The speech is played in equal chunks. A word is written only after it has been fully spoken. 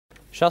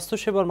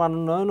স্বাস্থ্যসেবার মান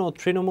উন্নয়ন ও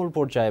তৃণমূল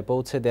পর্যায়ে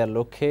পৌঁছে দেওয়ার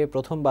লক্ষ্যে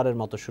প্রথমবারের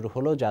মতো শুরু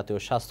হলো জাতীয়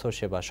স্বাস্থ্য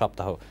সেবা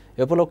সপ্তাহ।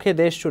 এ উপলক্ষে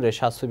দেশ জুড়ে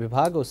স্বাস্থ্য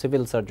বিভাগ ও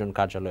সিভিল সার্জন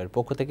কার্যালয়ের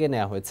পক্ষ থেকে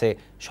নেওয়া হয়েছে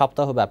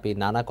সপ্তাহব্যাপী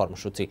নানা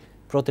কর্মসূচি।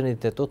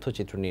 প্রতিনিধিদের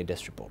তথ্যচিত্র নিয়ে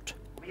ডেস্ক রিপোর্ট।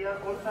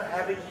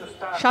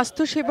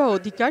 স্বাস্থ্যসেবা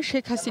অধিকার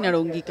শেখ হাসিনার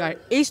অঙ্গীকার,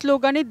 এই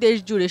স্লোগানে দেশ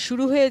জুড়ে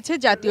শুরু হয়েছে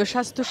জাতীয়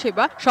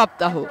স্বাস্থ্যসেবা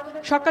সপ্তাহ।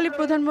 সকালে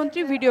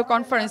প্রধানমন্ত্রী ভিডিও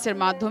কনফারেন্সের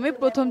মাধ্যমে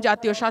প্রথম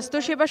জাতীয়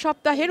স্বাস্থ্যসেবা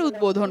সপ্তাহের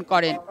উদ্বোধন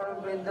করেন।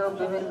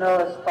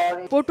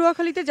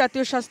 পটুয়াখালীতে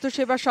জাতীয়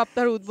স্বাস্থ্যসেবা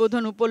সপ্তাহের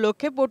উদ্বোধন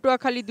উপলক্ষে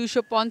পটুয়াখালী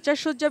 250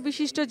 শয্যা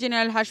বিশিষ্ট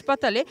জেনারেল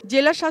হাসপাতালে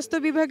জেলা স্বাস্থ্য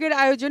বিভাগের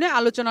আয়োজনে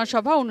আলোচনা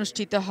সভা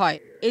অনুষ্ঠিত হয়।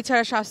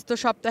 এছাড়া স্বাস্থ্য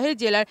সপ্তাহে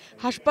জেলার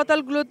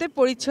হাসপাতালগুলোতে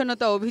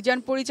পরিচ্ছন্নতা অভিযান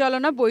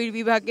পরিচালনা,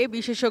 বহির্বিভাগে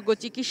বিশেষজ্ঞ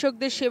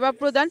চিকিৎসকদের সেবা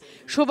প্রদান,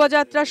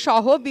 শোভাযাত্রা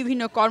সহ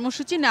বিভিন্ন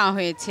কর্মসূচি নেওয়া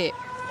হয়েছে।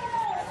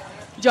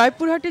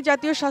 জয়পুরহাটে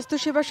জাতীয়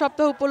স্বাস্থ্যসেবা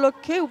সপ্তাহ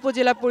উপলক্ষে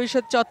উপজেলা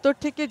পরিষদ চত্বর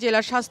থেকে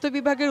জেলা স্বাস্থ্য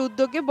বিভাগের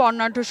উদ্যোগে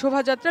বর্ণাঢ্য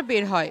শোভাযাত্রা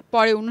বের হয়।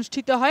 পরে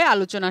অনুষ্ঠিত হয়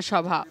আলোচনা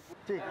সভা।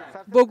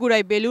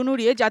 বগুড়ায় বেলুন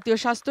উড়িয়ে জাতীয়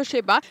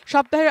স্বাস্থ্যসেবা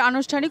সপ্তাহের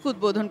আনুষ্ঠানিক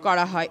উদ্বোধন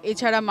করা হয়।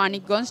 এছাড়া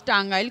মানিকগঞ্জ,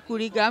 টাঙ্গাইল,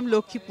 কুড়িগ্রাম,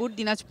 লক্ষ্মীপুর,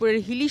 দিনাজপুরের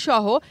হিলি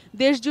সহ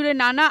দেশজুড়ে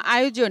নানা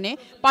আয়োজনে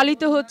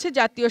পালিত হচ্ছে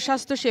জাতীয়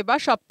স্বাস্থ্যসেবা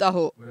সপ্তাহ।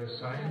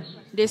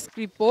 ডেস্ক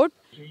রিপোর্ট,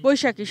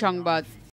 বৈশাখী সংবাদ।